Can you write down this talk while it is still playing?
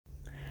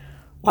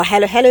Well,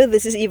 hello.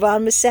 This is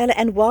Yvonne Masala,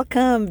 and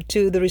welcome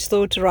to the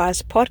Restore to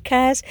Rise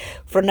podcast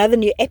for another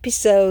new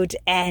episode.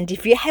 And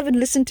if you haven't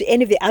listened to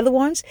any of the other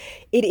ones,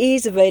 it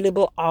is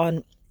available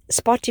on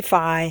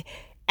Spotify,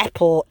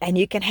 Apple, and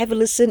you can have a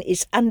listen.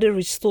 It's under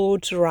Restore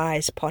to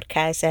Rise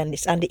podcast, and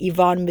it's under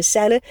Yvonne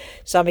Masala.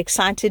 So I'm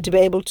excited to be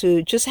able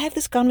to just have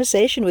this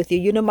conversation with you.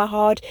 You know, my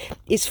heart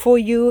is for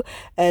you.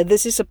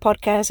 This is a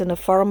podcast and a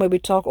forum where we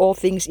talk all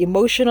things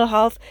emotional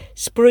health,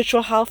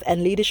 spiritual health,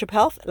 and leadership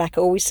health, like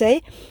I always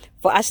say.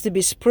 For us to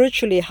be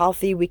spiritually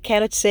healthy, we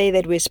cannot say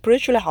that we're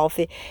spiritually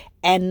healthy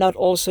and not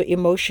also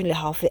emotionally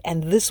healthy.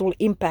 And this will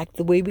impact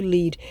the way we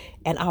lead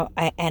and how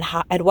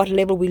at what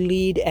level we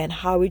lead and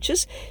how we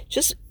just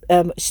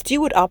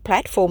steward our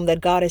platform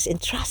that God has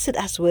entrusted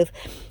us with.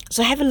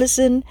 So have a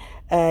listen.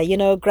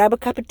 Grab a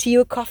cup of tea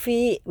or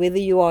coffee, whether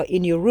you are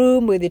in your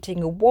room, whether you're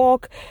taking a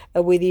walk,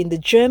 whether you're in the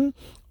gym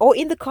or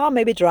in the car,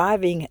 maybe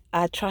driving.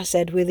 I trust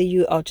that whether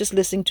you are just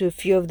listening to a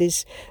few of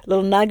these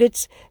little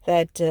nuggets,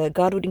 that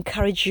God would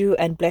encourage you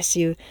and bless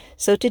you.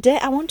 So today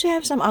I want to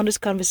have some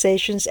honest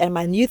conversations, and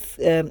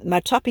my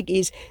topic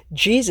is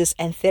Jesus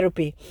and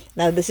therapy.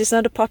 Now, this is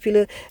not a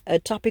popular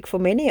topic for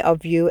many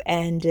of you,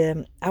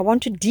 and I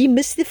want to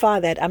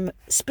demystify that. I'm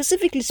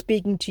specifically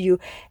speaking to you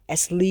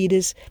as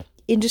leaders,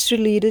 industry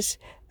leaders,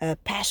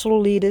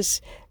 pastoral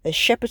leaders,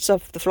 shepherds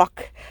of the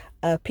flock,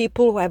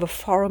 people who have a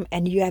forum,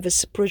 and you have a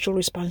spiritual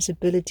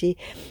responsibility.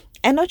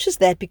 And not just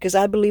that, because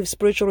I believe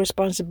spiritual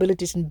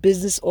responsibilities in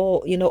business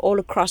all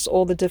across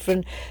all the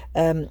different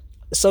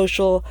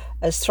social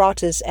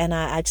stratas. And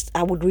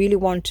I would really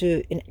want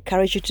to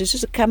encourage you to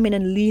just come in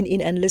and lean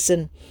in and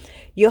listen.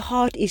 Your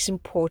heart is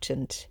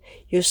important.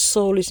 Your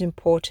soul is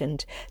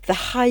important. The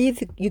higher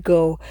you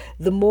go,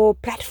 the more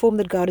platform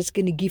that God is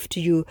going to give to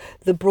you,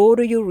 the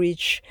broader you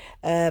reach,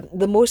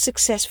 the more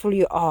successful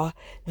you are,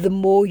 the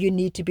more you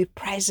need to be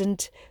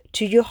present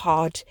to your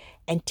heart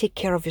and take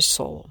care of your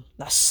soul.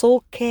 Now,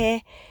 soul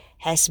care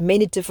has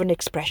many different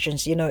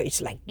expressions.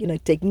 It's like,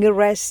 taking a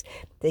rest,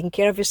 taking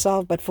care of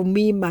yourself. But for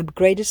me, my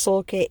greatest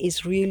soul care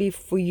is really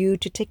for you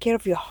to take care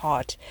of your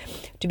heart,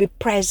 to be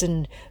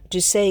present,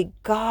 to say,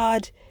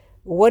 God,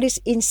 what is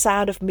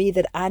inside of me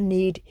that I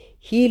need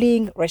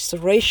healing,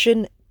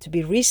 restoration, to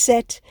be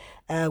reset?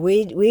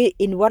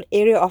 In what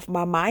area of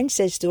my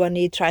mindsets do I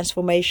need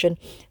transformation?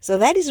 So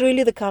that is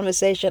really the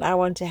conversation I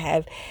want to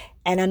have.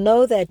 And I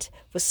know that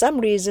for some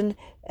reason,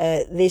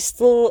 there's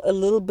still a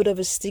little bit of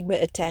a stigma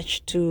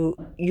attached to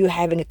you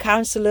having a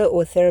counselor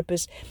or a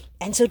therapist.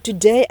 And so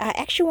today I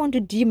actually want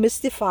to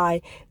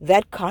demystify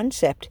that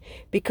concept,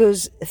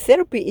 because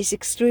therapy is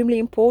extremely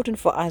important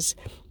for us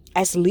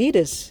as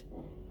leaders.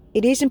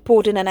 It is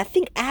important, and I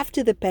think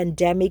after the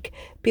pandemic,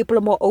 people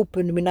are more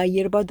open. We now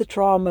hear about the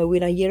trauma, we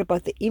now hear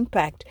about the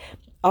impact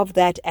of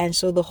that, and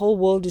so the whole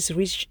world is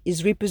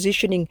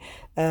repositioning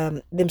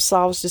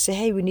themselves to say,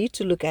 hey, we need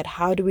to look at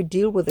how do we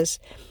deal with this.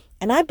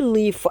 And I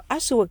believe for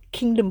us who are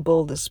kingdom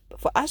builders,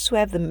 for us who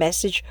have the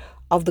message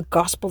of the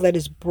gospel that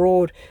is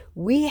broad,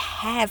 we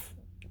have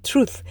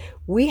truth,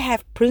 we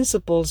have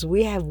principles,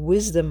 we have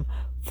wisdom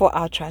for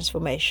our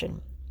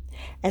transformation.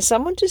 And so I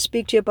want to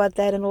speak to you about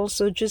that, and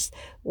also just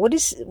what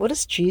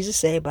does Jesus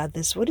say about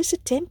this? What is the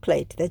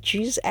template that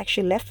Jesus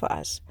actually left for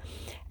us?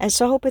 And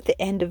so I hope at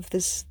the end of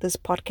this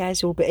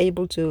podcast you'll be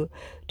able to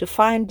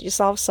find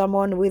yourself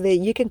someone, whether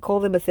you can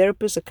call them a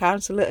therapist, a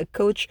counselor, a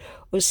coach,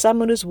 or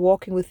someone who's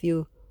walking with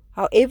you.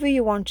 However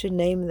you want to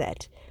name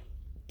that.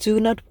 Do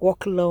not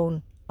walk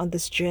alone on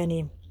this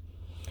journey.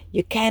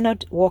 You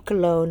cannot walk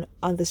alone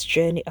on this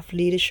journey of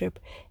leadership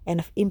and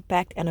of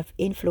impact and of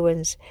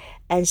influence.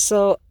 And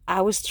so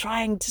I was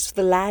trying just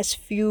for the last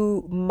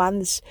few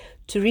months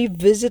to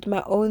revisit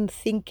my own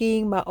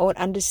thinking, my own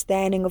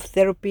understanding of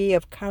therapy,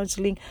 of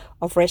counseling,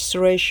 of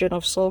restoration,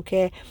 of soul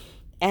care.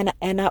 And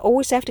I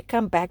always have to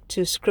come back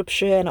to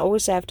scripture, and I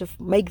always have to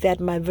make that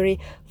my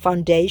very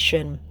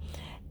foundation.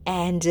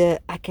 And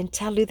I can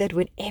tell you that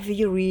whenever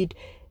you read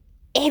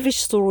every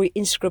story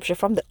in scripture,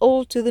 from the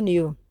old to the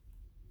new,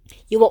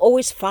 you will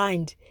always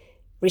find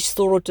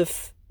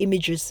restorative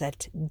images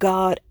that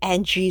God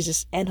and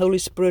Jesus and Holy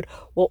Spirit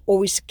will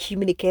always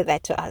communicate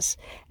that to us.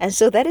 And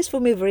so that is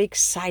for me very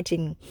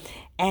exciting.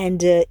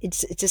 And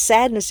it's a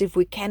sadness if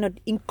we cannot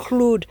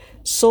include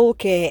soul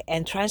care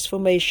and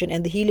transformation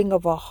and the healing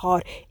of our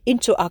heart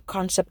into our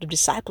concept of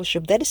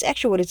discipleship. That is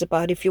actually what it's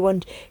about. If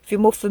you're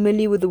more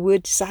familiar with the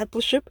word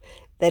discipleship,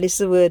 that is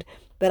the word.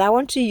 But I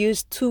want to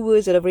use two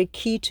words that are very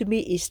key to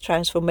me, is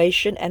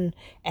transformation and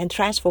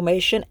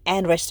transformation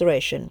and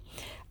restoration.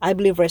 I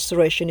believe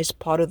restoration is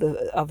part of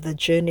the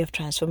journey of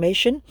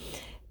transformation,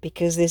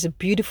 because there's a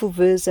beautiful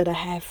verse that I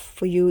have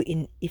for you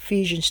in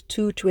Ephesians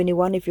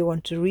 2:21 if you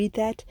want to read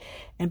that.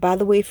 And by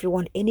the way, if you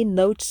want any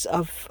notes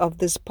of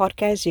this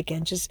podcast, you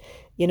can just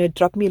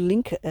drop me a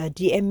link,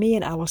 DM me,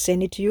 and I will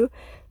send it to you.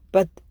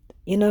 But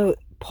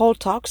Paul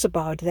talks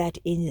about that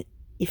in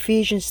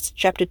Ephesians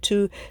chapter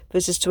 2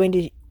 verses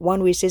 21,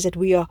 where he says that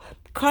we are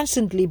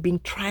constantly being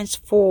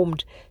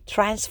transformed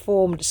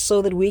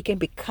so that we can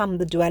become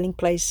the dwelling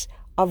place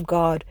of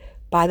God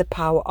by the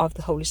power of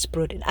the Holy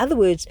Spirit. In other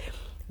words,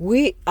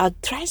 our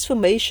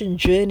transformation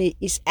journey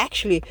is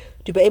actually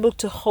to be able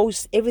to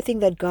host everything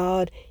that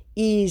God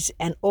is,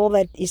 and all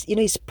that is,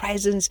 his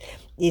presence,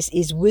 is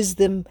his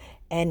wisdom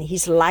and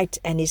his light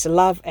and his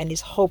love and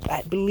his hope.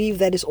 I believe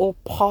that is all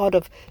part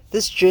of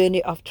this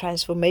journey of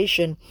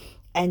transformation.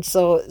 And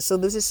so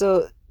this is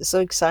so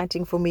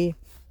exciting for me,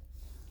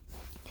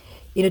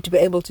 to be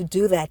able to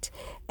do that.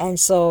 And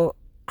so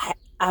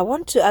I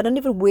don't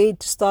even wait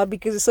to start,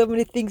 because there's so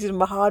many things in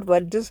my heart,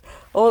 but just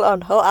all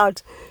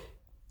out.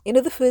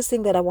 The first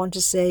thing that I want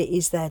to say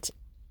is that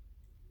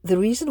the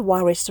reason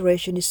why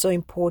restoration is so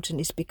important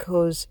is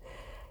because,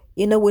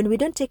 when we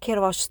don't take care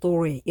of our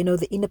story,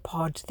 the inner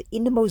part, the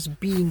innermost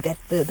being, that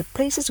the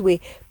places where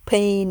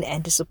pain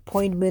and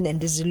disappointment and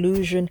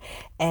disillusion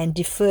and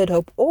deferred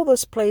hope, all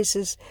those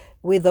places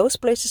where those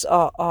places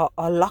are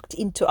locked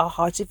into our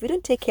hearts, if we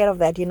don't take care of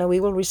that, we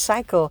will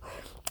recycle.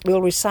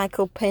 We'll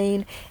recycle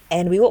pain,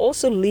 and we will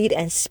also lead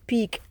and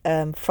speak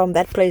from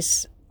that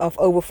place of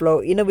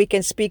overflow. We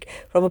can speak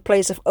from a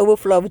place of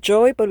overflow of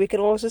joy, but we can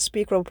also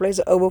speak from a place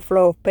of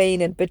overflow of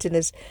pain and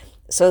bitterness.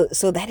 So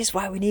that is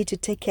why we need to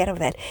take care of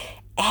that.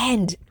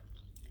 And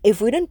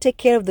if we don't take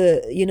care of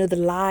the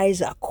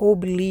lies, our core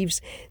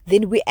beliefs,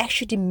 then we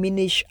actually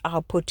diminish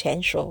our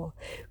potential.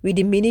 We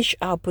diminish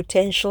our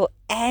potential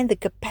and the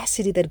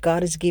capacity that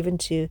God has given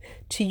to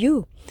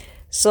you.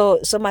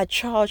 So my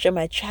charge and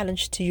my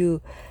challenge to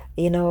you,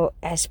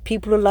 as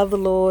people who love the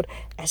Lord,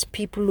 as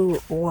people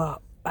who are,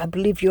 I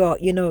believe you are,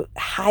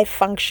 high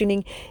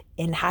functioning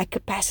and high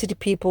capacity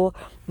people,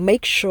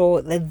 make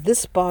sure that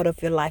this part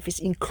of your life is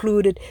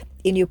included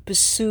in your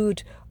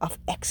pursuit of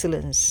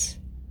excellence.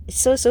 It's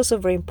so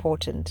very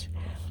important,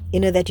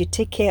 that you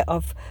take care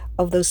of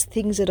those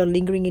things that are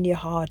lingering in your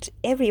heart,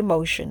 every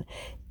emotion.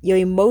 Your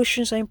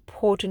emotions are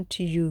important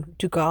to you,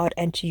 to God,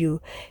 and to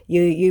you.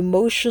 Your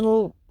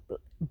emotional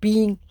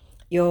being,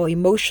 your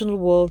emotional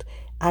world,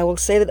 I will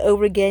say that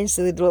over again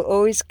so that it will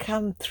always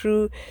come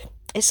through.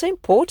 It's so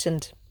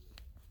important.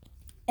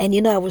 And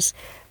I was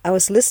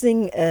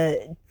listening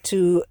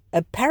to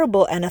a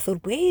parable, and I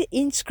thought, where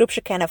in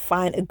scripture can I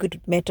find a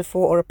good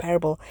metaphor or a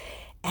parable?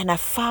 And I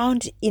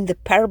found in the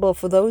parable,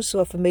 for those who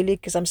are familiar,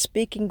 because I'm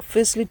speaking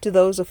firstly to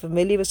those who are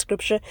familiar with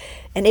scripture,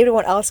 and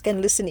everyone else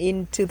can listen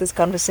in to this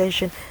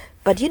conversation.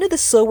 But the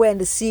sower and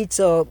the seed.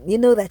 So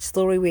that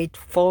story where it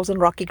falls on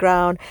rocky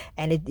ground,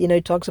 and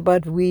it talks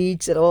about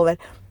weeds and all that.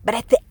 But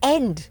at the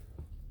end,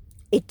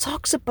 it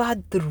talks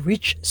about the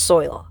rich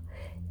soil.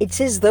 It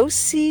says those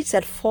seeds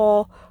that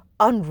fall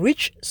on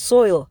rich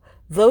soil,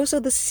 those are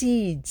the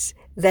seeds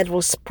that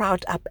will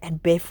sprout up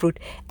and bear fruit.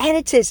 And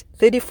it says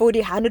 30,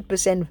 40,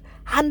 100%,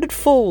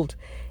 100-fold.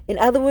 In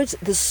other words,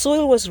 the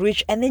soil was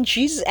rich. And then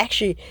Jesus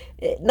actually,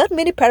 not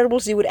many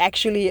parables he would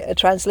actually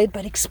translate,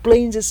 but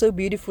explains it so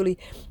beautifully.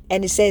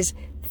 And it says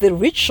the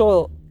rich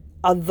soil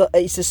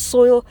is a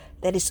soil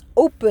that is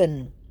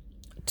open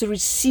to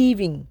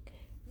receiving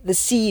the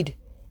seed,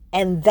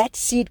 and that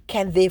seed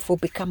can therefore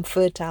become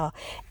fertile.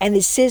 And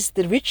it says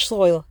the rich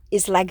soil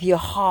is like your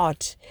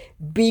heart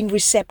being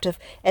receptive.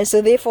 And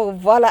so therefore,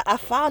 voila, I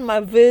found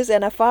my verse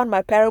and I found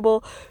my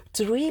parable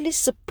to really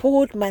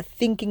support my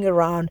thinking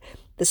around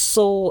the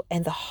soul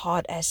and the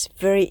heart as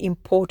very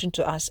important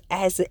to us,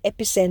 as the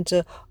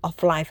epicenter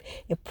of life.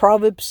 In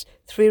Proverbs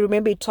 3,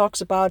 remember, it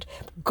talks about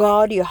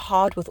guard your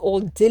heart with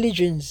all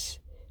diligence,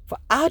 for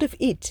out of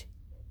it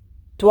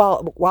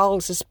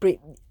wells the spring.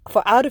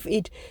 For out of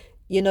it,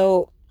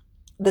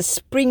 the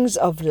springs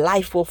of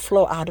life will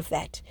flow out of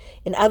that.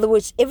 In other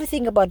words,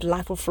 everything about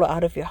life will flow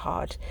out of your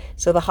heart.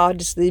 So the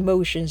heart is the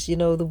emotions, the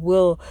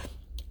will,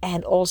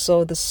 and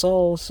also the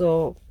soul.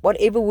 So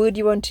whatever word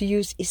you want to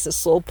use is the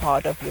soul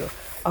part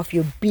of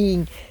your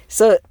being.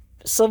 So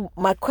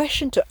my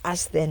question to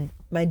us then,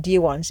 my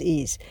dear ones,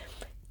 is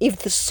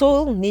if the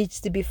soil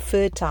needs to be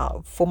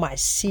fertile for my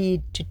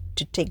seed to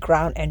take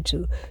ground and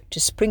to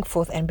spring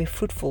forth and be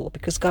fruitful,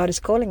 because God is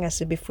calling us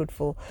to be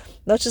fruitful,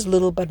 not just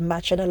little but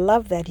much. And I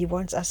love that He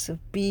wants us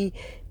to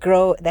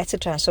grow. That's a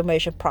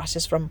transformation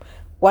process from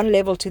one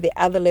level to the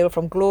other level,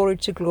 from glory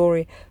to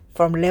glory,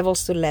 from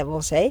levels to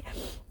levels.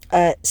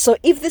 So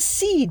if the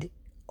seed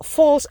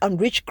falls on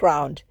rich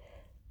ground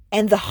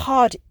and the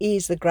heart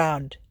is the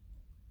ground,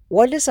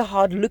 what does a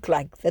heart look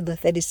like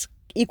that is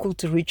equal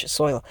to rich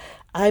soil?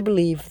 I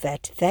believe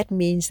that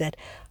means that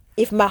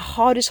if my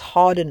heart is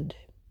hardened,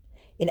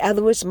 in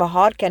other words, my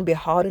heart can be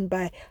hardened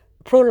by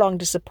prolonged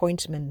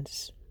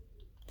disappointments.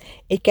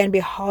 It can be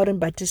hardened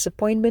by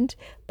disappointment,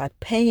 by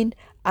pain,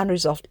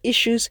 unresolved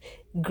issues,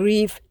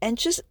 grief, and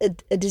just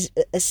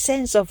a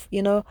sense of,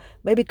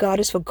 maybe God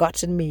has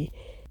forgotten me.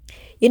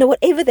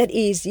 Whatever that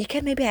is, you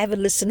can maybe have a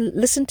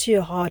listen to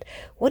your heart.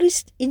 What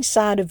is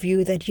inside of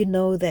you that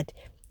that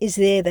is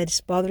there, that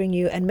is bothering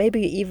you, and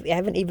maybe you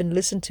haven't even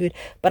listened to it,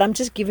 but I'm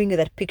just giving you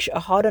that picture.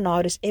 A hardened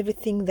heart is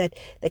everything that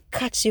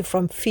cuts you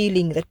from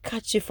feeling, that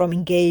cuts you from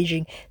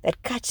engaging,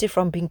 that cuts you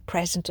from being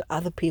present to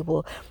other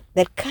people,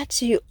 that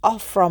cuts you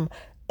off from,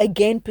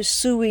 again,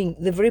 pursuing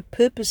the very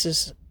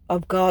purposes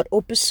of God,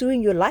 or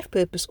pursuing your life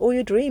purpose or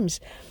your dreams.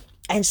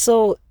 And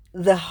so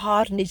the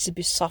heart needs to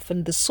be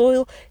softened, the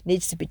soil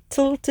needs to be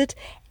tilted,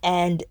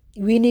 and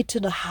we need to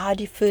know how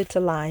to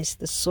fertilize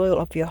the soil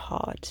of your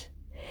heart.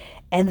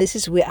 And this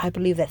is where I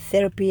believe that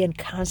therapy and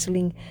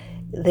counseling,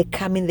 they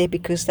come in there,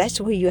 because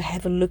that's where you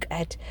have a look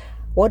at,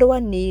 what do I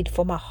need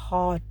for my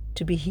heart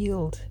to be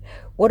healed?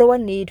 What do I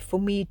need for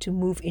me to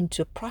move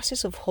into a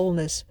process of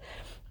wholeness?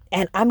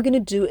 And I'm going to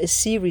do a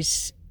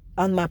series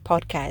on my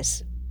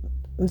podcast,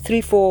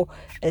 3-4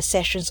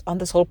 sessions on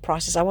this whole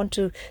process. I want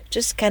to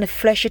just kind of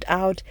flesh it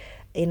out,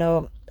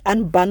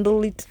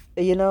 unbundle it,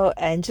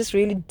 and just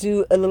really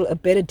do a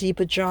better,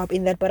 deeper job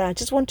in that. But I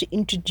just want to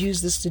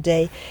introduce this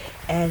today,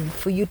 and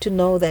for you to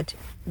know that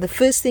the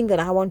first thing that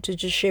I want to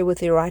just share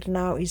with you right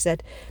now is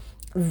that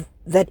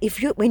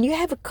when you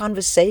have a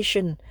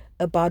conversation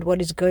about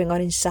what is going on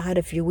inside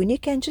of you, when you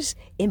can just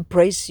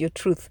embrace your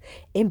truth,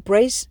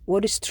 embrace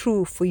what is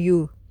true for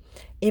you,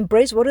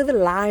 embrace what are the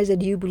lies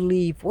that you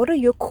believe, what are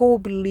your core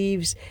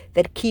beliefs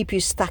that keep you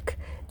stuck.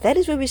 That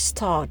is where we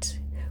start.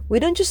 We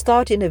don't just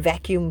start in a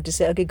vacuum to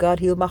say, okay, God,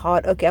 heal my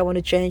heart. Okay, I want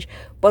to change.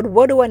 But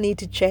what do I need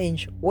to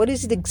change? What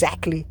is it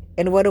exactly?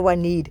 And what do I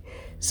need?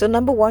 So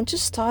number one,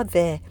 just start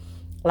there.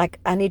 Like,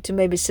 I need to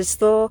maybe sit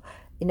still,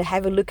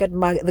 have a look at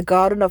the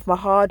garden of my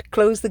heart,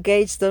 close the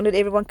gates, don't let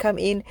everyone come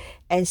in,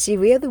 and see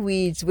where are the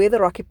weeds, where are the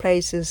rocky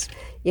places,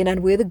 and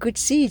where are the good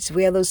seeds,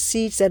 where are those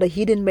seeds that are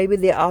hidden. Maybe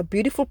there are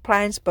beautiful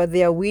plants, but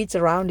there are weeds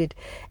around it.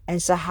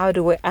 And so how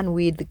do I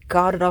unweed the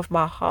garden of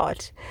my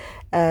heart?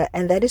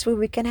 And that is where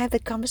we can have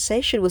that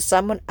conversation with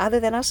someone other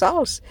than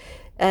ourselves.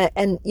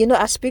 And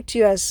I speak to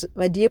you as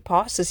my dear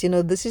pastors.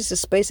 This is a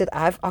space that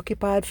I've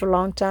occupied for a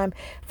long time.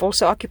 I've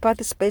also occupied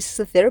the space as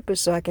a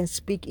therapist, so I can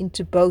speak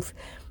into both.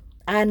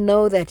 I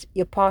know that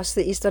your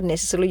pastor is not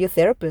necessarily your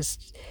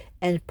therapist.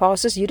 And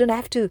pastors, you don't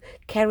have to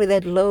carry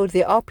that load.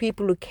 There are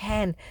people who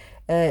can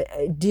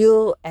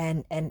deal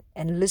and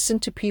listen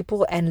to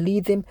people and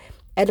lead them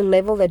at a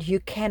level that you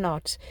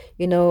cannot.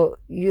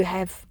 You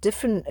have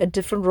a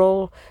different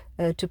role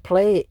to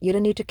play. You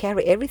don't need to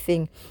carry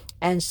everything.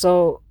 And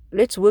so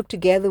let's work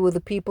together with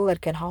the people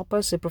that can help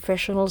us, the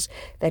professionals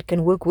that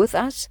can work with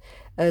us.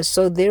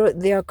 So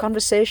there are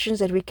conversations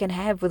that we can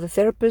have with a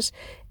therapist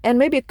and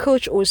maybe a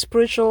coach or a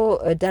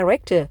spiritual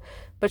director,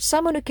 but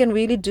someone who can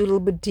really do a little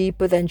bit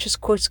deeper than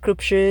just quote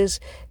scriptures.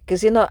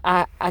 Because,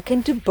 I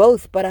can do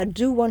both, but I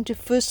do want to,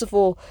 first of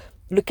all,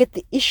 look at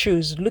the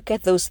issues, look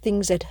at those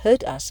things that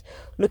hurt us,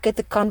 look at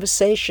the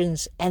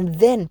conversations, and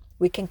then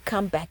we can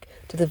come back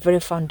to the very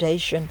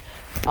foundation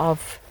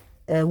of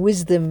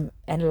wisdom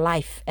and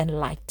life and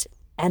light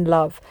and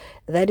love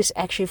that is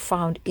actually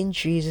found in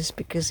Jesus,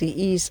 because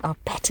he is our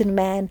pattern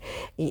man.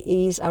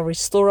 He is our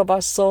restorer of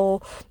our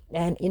soul.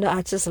 And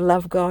I just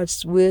love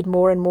God's word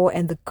more and more.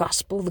 And the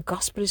gospel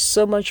is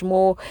so much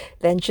more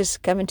than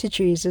just coming to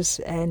Jesus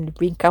and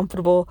being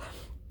comfortable,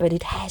 but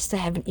it has to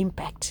have an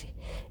impact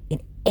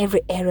in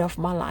every area of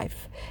my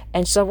life.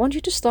 And so I want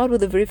you to start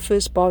with the very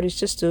first part, is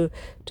just to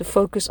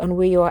focus on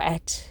where you are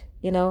at.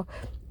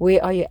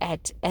 Where are you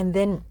at? And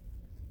then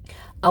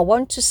I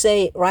want to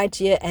say right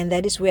here, and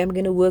that is where I'm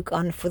going to work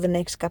on for the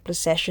next couple of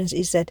sessions,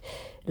 is that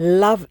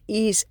love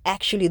is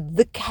actually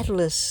the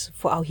catalyst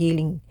for our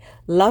healing.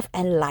 Love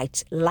and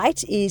light.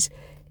 Light is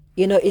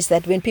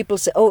that when people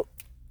say,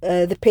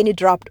 the penny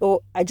dropped,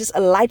 or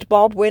a light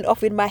bulb went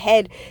off in my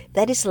head,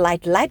 that is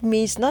light. Light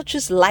means not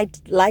just light,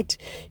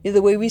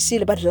 the way we see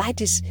it, but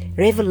light is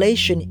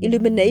revelation,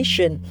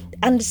 illumination,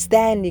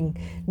 understanding,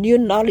 new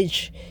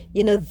knowledge.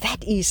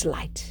 That is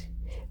light.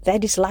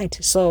 That is light.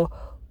 So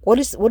what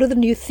are the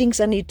new things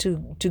I need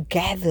to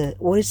gather?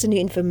 What is the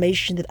new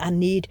information that I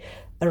need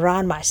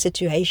around my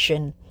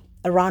situation,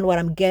 around what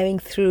I'm going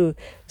through,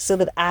 so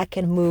that I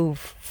can move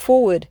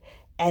forward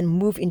and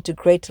move into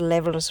greater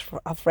levels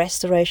of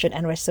restoration.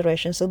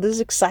 So this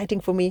is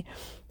exciting for me.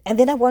 And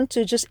then I want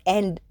to just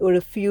end with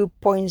a few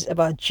points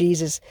about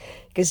Jesus,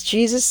 because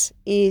Jesus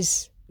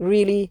is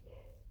really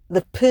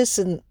the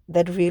person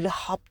that really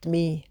helped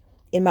me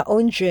in my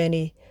own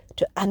journey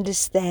to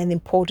understand the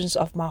importance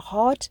of my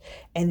heart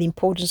and the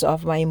importance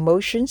of my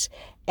emotions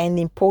and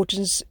the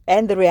importance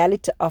and the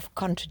reality of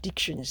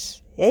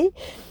contradictions. Okay?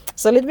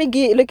 So let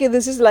me look at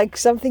this is like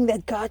something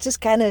that God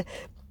just kind of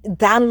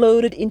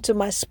downloaded into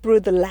my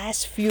spirit the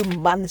last few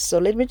months. So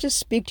let me just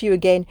speak to you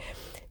again.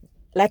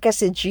 Like I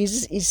said,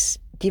 Jesus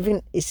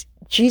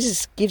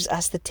gives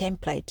us the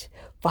template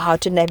for how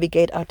to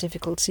navigate our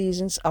difficult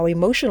seasons, our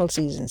emotional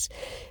seasons.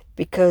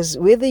 Because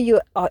whether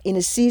you are in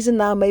a season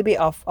now, maybe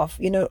of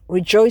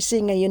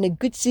rejoicing, and you're in a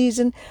good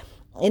season,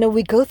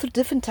 we go through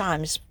different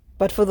times.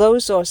 But for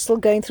those who are still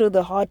going through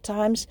the hard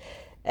times,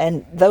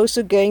 and those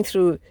who are going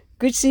through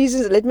good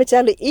seasons, let me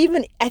tell you,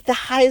 even at the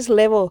highest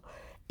level,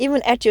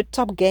 even at your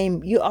top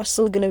game, you are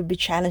still going to be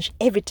challenged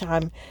every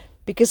time.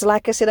 Because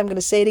like I said, I'm going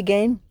to say it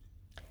again,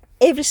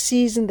 every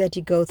season that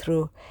you go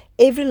through,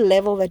 every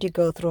level that you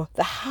go through,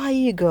 the higher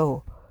you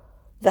go,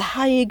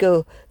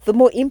 the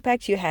more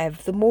impact you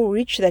have, the more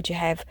reach that you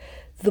have,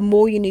 the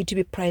more you need to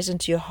be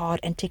present to your heart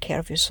and take care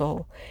of your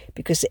soul.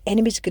 Because the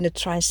enemy is going to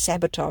try and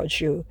sabotage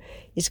you.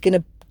 It's going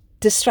to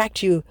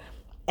distract you.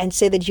 and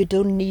say that you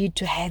don't need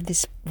to have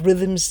these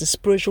rhythms, the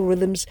spiritual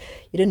rhythms.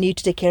 You don't need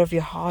to take care of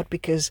your heart,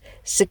 because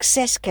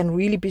success can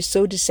really be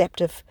so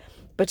deceptive.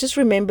 But just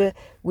remember,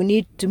 we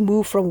need to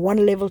move from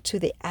one level to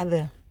the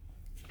other.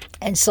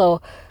 And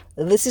so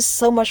this is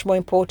so much more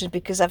important,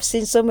 because I've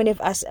seen so many of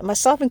us,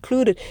 myself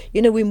included,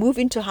 we move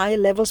into higher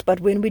levels, but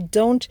when we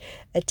don't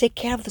take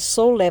care of the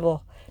soul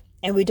level,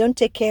 and we don't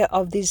take care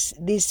of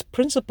these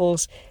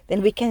principles,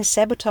 then we can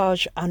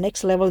sabotage our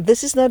next level.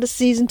 This is not a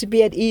season to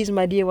be at ease,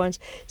 my dear ones.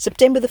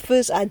 September the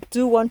 1st, I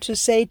do want to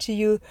say to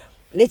you,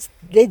 let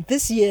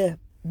this year,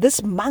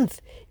 this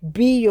month,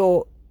 be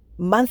your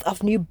month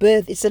of new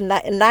birth. It's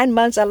 9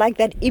 months. I like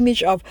that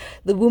image of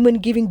the woman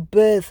giving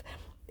birth.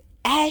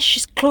 As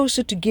she's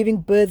closer to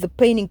giving birth, the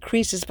pain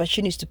increases, but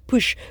she needs to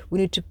push. We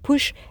need to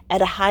push at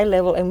a high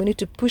level, and we need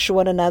to push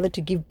one another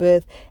to give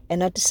birth and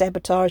not to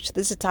sabotage.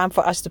 This is a time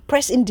for us to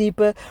press in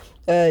deeper,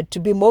 to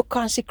be more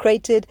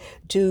consecrated,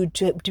 to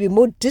be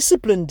more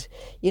disciplined,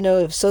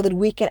 so that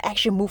we can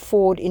actually move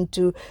forward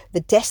into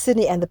the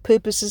destiny and the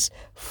purposes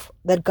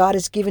that God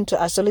has given to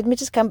us. So let me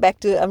just come back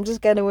to, I'm just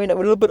going to went a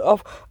little bit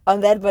off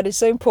on that, but it's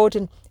so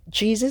important.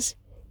 Jesus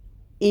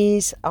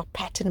is our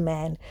pattern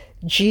man.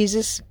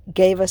 Jesus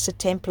gave us a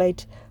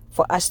template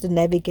for us to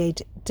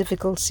navigate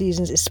difficult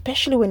seasons,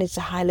 especially when it's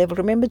a high level.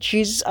 Remember,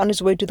 Jesus on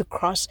his way to the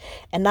cross,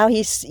 and now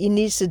he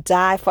needs to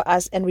die for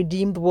us and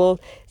redeem the world.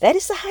 That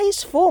is the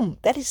highest form.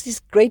 That is his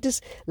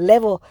greatest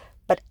level.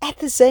 But at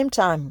the same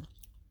time,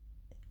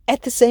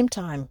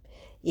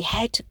 he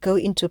had to go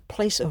into a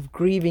place of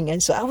grieving.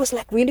 And so I was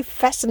like really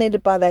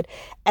fascinated by that.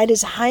 At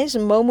his highest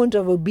moment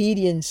of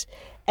obedience,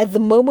 at the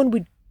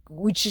moment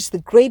which is the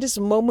greatest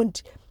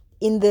moment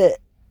in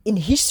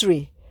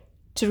history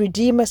to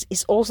redeem us,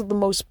 is also the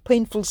most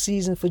painful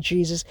season for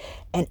Jesus.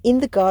 And in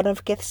the Garden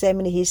of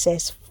Gethsemane, he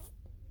says,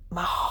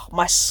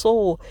 my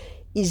soul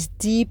is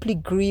deeply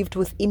grieved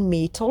within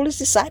me. He told his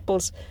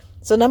disciples.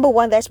 So number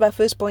one, that's my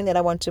first point that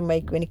I want to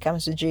make when it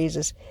comes to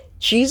Jesus.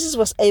 Jesus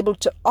was able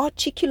to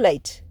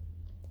articulate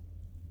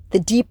the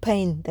deep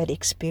pain that he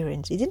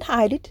experienced. He didn't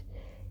hide it.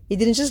 He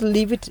didn't just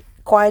leave it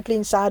quietly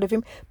inside of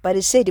him, but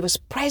he said it was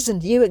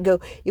present. Here we go.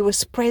 It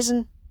was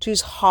present to his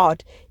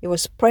heart. It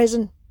was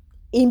present,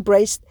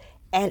 embraced,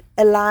 and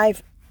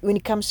alive when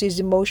it comes to his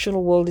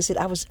emotional world. He said,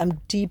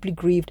 I'm deeply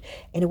grieved.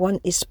 And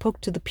he spoke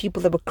to the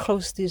people that were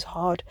close to his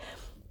heart,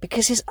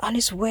 because he's on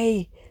his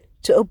way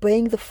to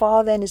obeying the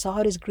Father, and his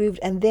heart is grieved.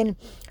 And then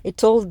he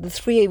told the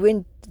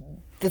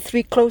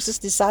three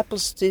closest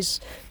disciples to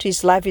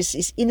his life,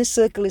 his inner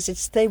circle, he said,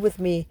 stay with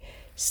me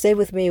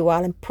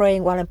while I'm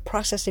praying, while I'm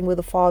processing with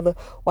the Father,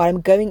 while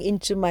I'm going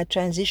into my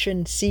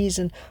transition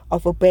season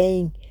of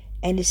obeying.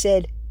 And he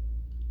said,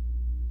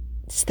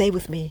 stay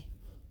with me.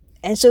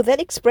 And so that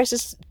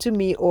expresses to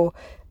me, or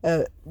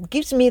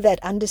gives me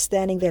that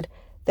understanding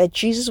that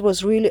Jesus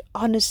was really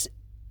honest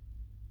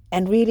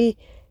and really,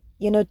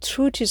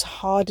 true to his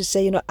heart to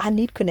say, I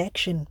need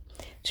connection.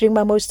 During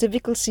my most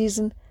difficult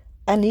season,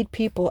 I need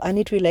people, I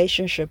need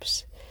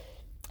relationships.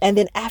 And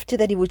then after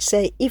that, he would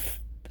say, if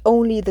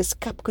only this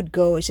cup could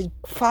go. He said,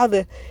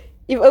 Father,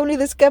 if only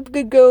this cup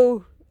could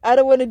go. I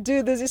don't want to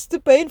do this. It's too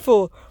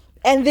painful.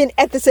 And then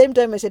at the same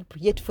time, I said,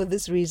 yet for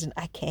this reason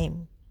I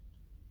came.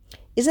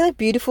 Isn't that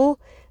beautiful?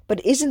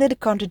 But isn't that a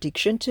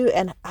contradiction too?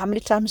 And how many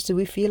times do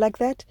we feel like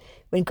that?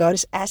 When God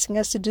is asking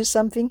us to do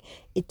something,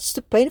 it's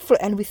too painful,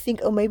 and we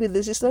think, oh, maybe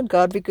this is not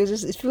God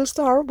because it feels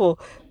too horrible.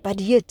 But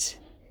yet,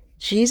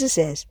 Jesus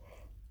says,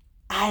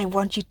 I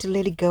want you to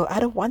let it go. I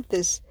don't want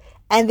this.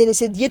 And then he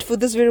said, yet for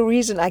this very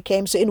reason I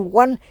came. So in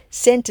one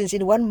sentence,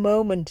 in one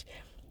moment,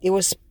 it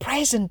was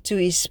present to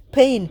his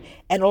pain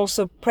and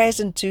also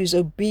present to his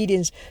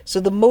obedience. So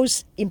the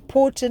most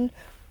important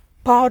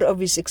part of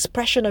his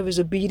expression of his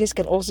obedience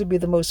can also be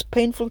the most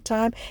painful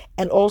time,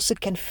 and also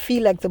can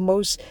feel like the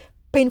most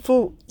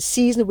painful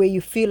season where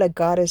you feel like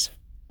God has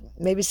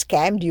maybe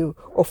scammed you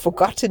or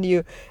forgotten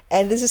you.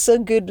 And this is so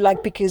good,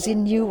 because he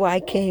knew why I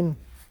came.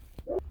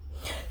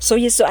 So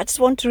I just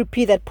want to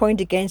repeat that point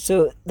again.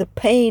 So the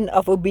pain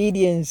of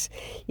obedience,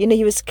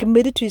 he was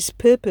committed to his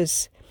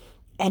purpose,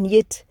 and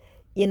yet,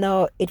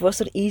 it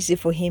wasn't easy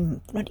for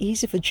him, not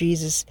easy for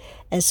Jesus.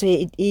 And so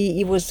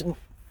he was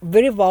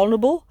very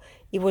vulnerable.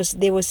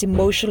 There was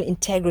emotional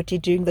integrity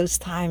during those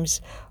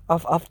times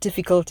of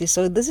difficulty.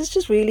 So this is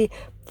just really,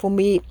 for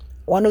me,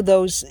 one of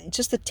those,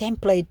 just a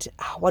template,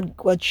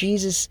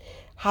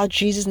 how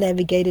Jesus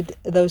navigated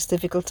those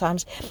difficult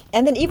times.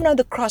 And then even on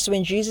the cross,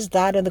 when Jesus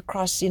died on the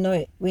cross,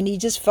 when he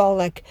just felt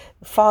like,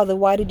 Father,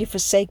 why did you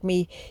forsake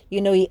me?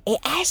 He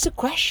asked a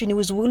question. He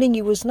was willing.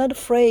 He was not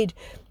afraid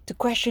to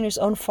question his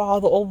own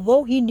Father,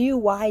 although he knew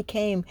why he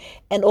came.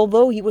 And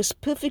although he was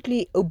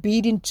perfectly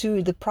obedient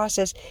to the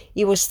process,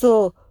 he was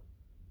still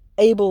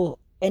able,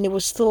 and he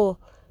was still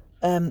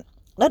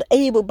not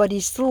able, but he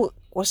still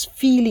was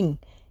feeling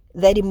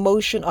that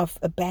emotion of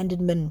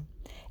abandonment.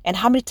 And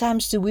how many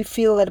times do we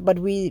feel that, but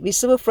we're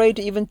so afraid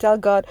to even tell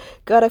God,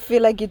 I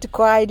feel like you're too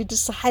quiet, you're too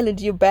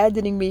silent, you're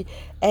abandoning me.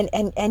 And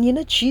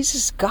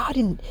Jesus, God,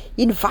 he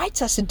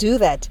invites us to do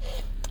that.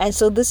 And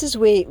so this is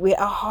where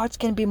our hearts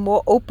can be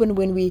more open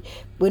when we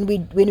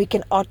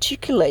can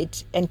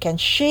articulate and can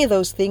share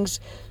those things,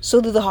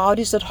 so that the heart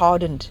is not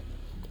hardened.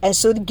 And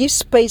so it gives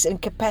space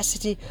and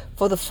capacity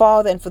for the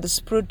Father and for the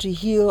Spirit to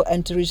heal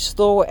and to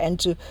restore and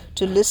to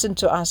listen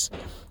to us.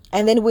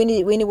 And then when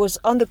he was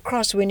on the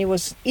cross, when he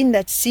was in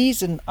that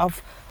season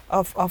of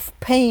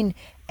pain,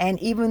 and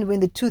even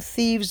when the two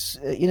thieves,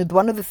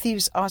 one of the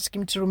thieves asked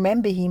him to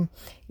remember him,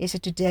 he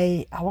said,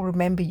 "Today I will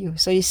remember you."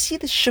 So you see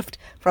the shift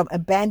from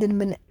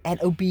abandonment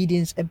and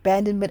obedience,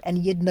 abandonment and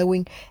yet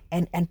knowing,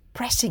 and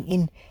pressing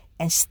in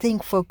and staying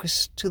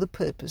focused to the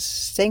purpose,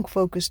 staying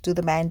focused to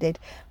the mandate,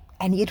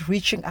 and yet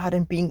reaching out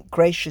and being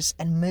gracious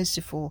and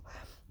merciful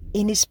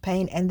in his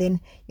pain. And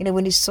then,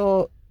 when he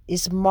saw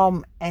his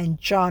mom and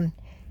John,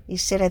 he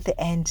said at the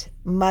end,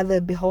 "Mother,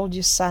 behold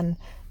your son.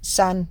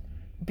 Son,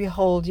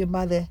 behold your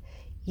mother."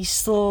 He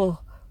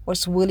still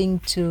was willing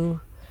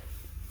to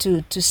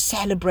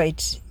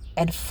celebrate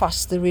and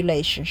foster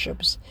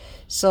relationships.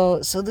 So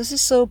this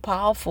is so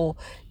powerful.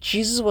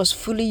 Jesus was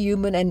fully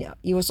human and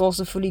he was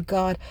also fully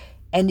God.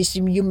 And his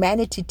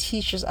humanity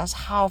teaches us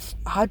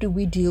how do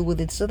we deal with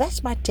it. So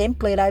that's my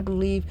template. I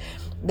believe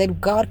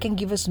that God can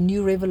give us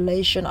new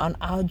revelation on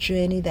our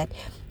journey, that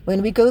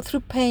when we go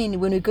through pain,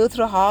 when we go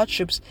through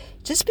hardships,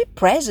 just be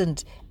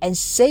present and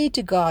say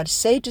to God,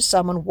 say to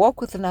someone, walk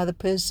with another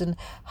person,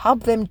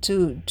 help them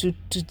to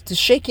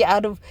shake you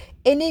out of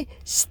any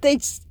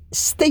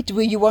state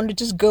where you want to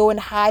just go and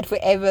hide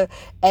forever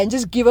and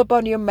just give up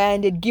on your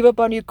mandate, give up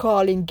on your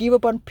calling, give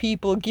up on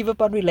people, give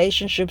up on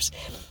relationships.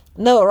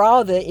 No,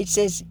 rather it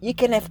says you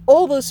can have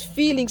all those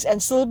feelings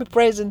and still be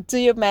present to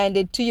your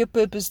mandate, to your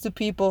purpose, to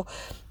people.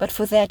 But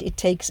for that, it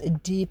takes a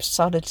deep,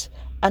 solid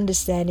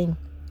understanding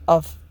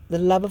of the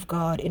love of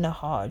God in our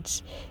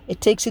hearts. It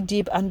takes a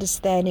deep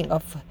understanding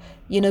of,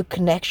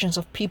 connections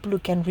of people who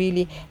can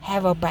really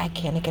have our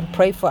back and can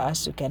pray for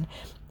us, who can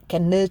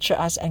nurture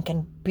us and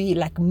can be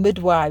like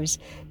midwives,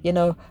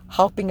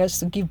 helping us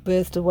to give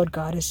birth to what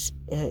God has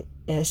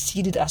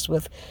seeded us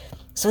with.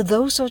 So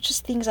those are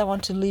just things I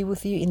want to leave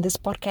with you in this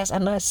podcast. I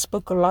know I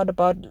spoke a lot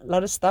about a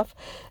lot of stuff,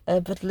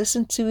 but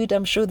listen to it.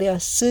 I'm sure there are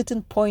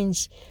certain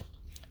points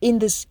in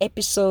this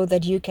episode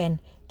that you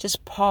can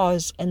just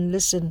pause and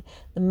listen.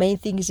 The main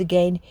thing is,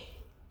 again,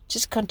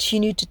 just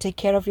continue to take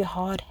care of your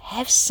heart.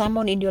 Have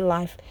someone in your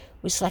life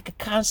who's like a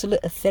counselor,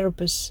 a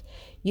therapist.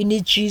 You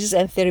need Jesus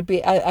and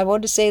therapy. I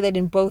want to say that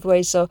in both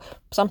ways. So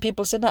some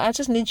people say, "No, I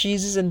just need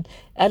Jesus and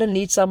I don't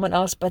need someone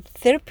else." But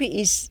therapy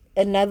is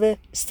another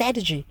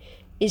strategy.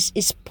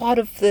 Is part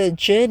of the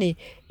journey.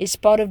 It's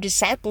part of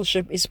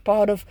discipleship. It's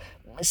part of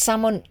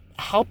someone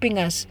helping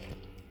us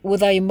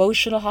with our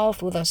emotional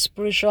health, with our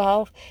spiritual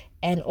health,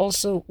 and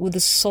also with the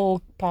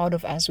soul part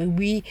of us, where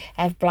we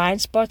have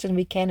blind spots and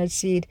we cannot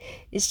see it.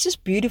 It's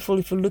just beautiful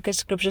if you look at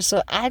scripture.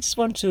 So I just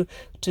want to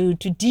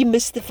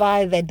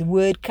demystify that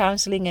word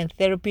counseling and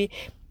therapy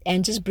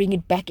and just bring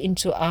it back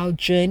into our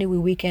journey, where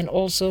we can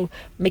also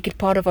make it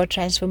part of our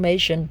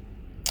transformation.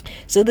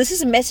 So this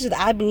is a message that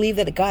I believe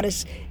that God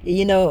has,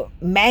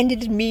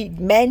 mandated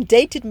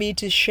me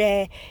to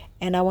share,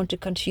 and I want to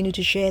continue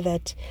to share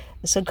that.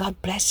 So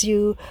God bless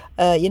you.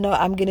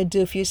 I'm going to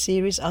do a few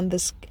series on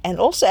this, and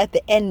also at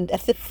the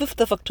 5th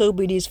of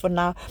October it is for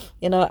now,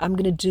 I'm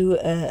going to do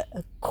a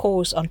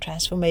course on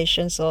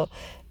transformation. So,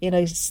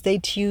 stay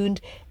tuned.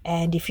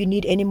 And if you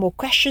need any more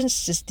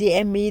questions, just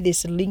DM me.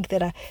 There's a link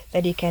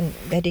that you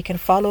can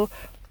follow.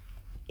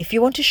 If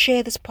you want to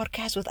share this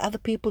podcast with other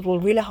people, it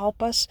will really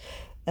help us.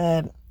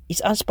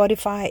 It's on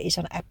Spotify, it's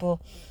on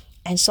Apple.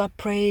 And so I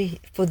pray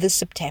for this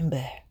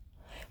September.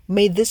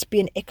 May this be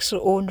an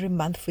extraordinary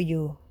month for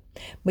you.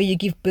 May you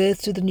give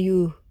birth to the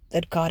new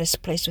that God has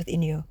placed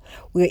within you.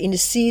 We are in a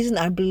season,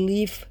 I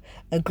believe,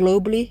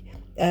 globally,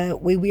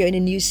 where we are in a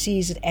new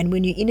season. And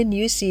when you're in a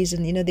new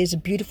season, there's a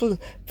beautiful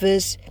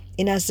verse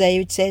in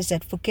Isaiah. It says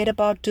that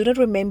do not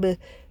remember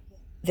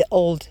the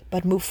old,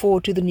 but move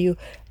forward to the new.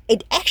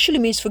 It actually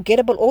means forget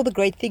about all the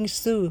great things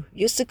through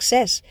your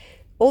success,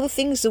 all the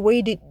things, the way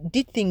you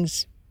did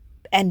things,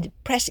 and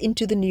press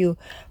into the new.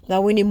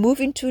 Now, when you move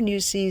into a new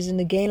season,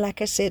 again,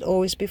 like I said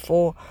always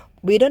before,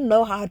 we don't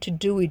know how to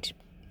do it.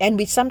 And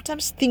we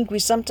sometimes think we're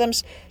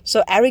sometimes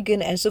so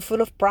arrogant and so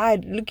full of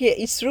pride. Look here,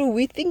 it's true.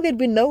 We think that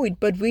we know it,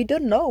 but we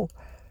don't know.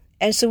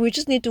 And so we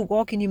just need to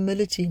walk in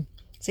humility.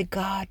 Say,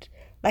 God,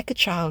 like a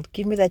child,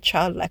 give me that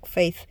childlike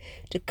faith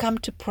to come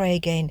to pray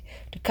again,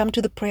 to come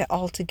to the prayer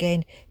altar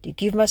again, to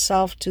give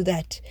myself to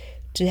that,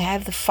 to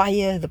have the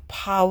fire, the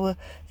power,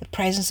 the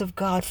presence of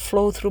God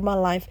flow through my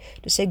life,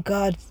 to say,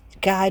 God,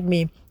 guide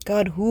me.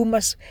 God, who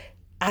must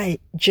I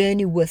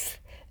journey with?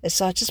 And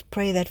so I just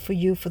pray that for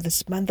you for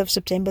this month of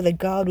September, that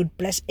God would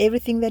bless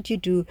everything that you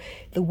do,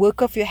 the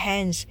work of your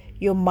hands,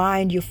 your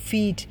mind, your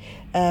feet,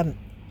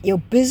 your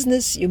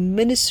business, your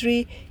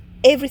ministry,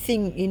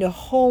 everything in your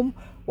home,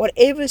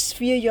 whatever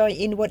sphere you're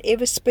in,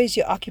 whatever space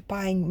you're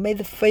occupying. May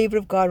the favor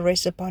of God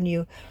rest upon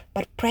you.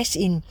 But press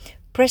in.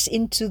 Press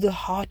into the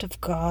heart of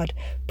God.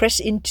 Press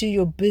into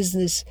your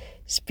business.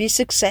 Be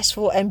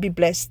successful and be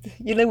blessed.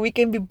 We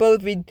can be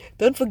both.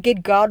 Don't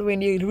forget God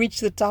when you reach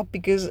the top,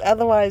 because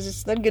otherwise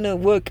it's not going to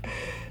work.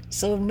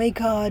 So may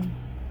God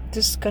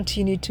just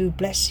continue to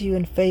bless you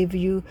and favor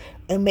you,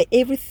 and may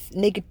every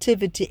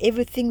negativity,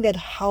 everything that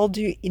held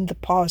you in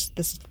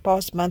this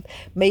past month,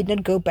 may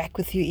not go back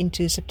with you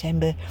into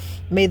September.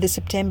 May the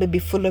September be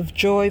full of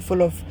joy,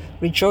 full of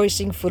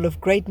rejoicing, full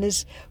of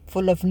greatness,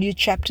 full of new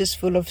chapters,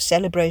 full of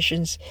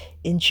celebrations,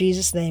 in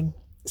Jesus' name.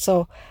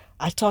 So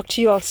I'll talk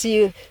to you. I'll see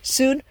you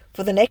soon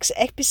for the next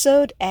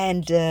episode,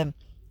 and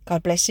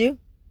God bless you.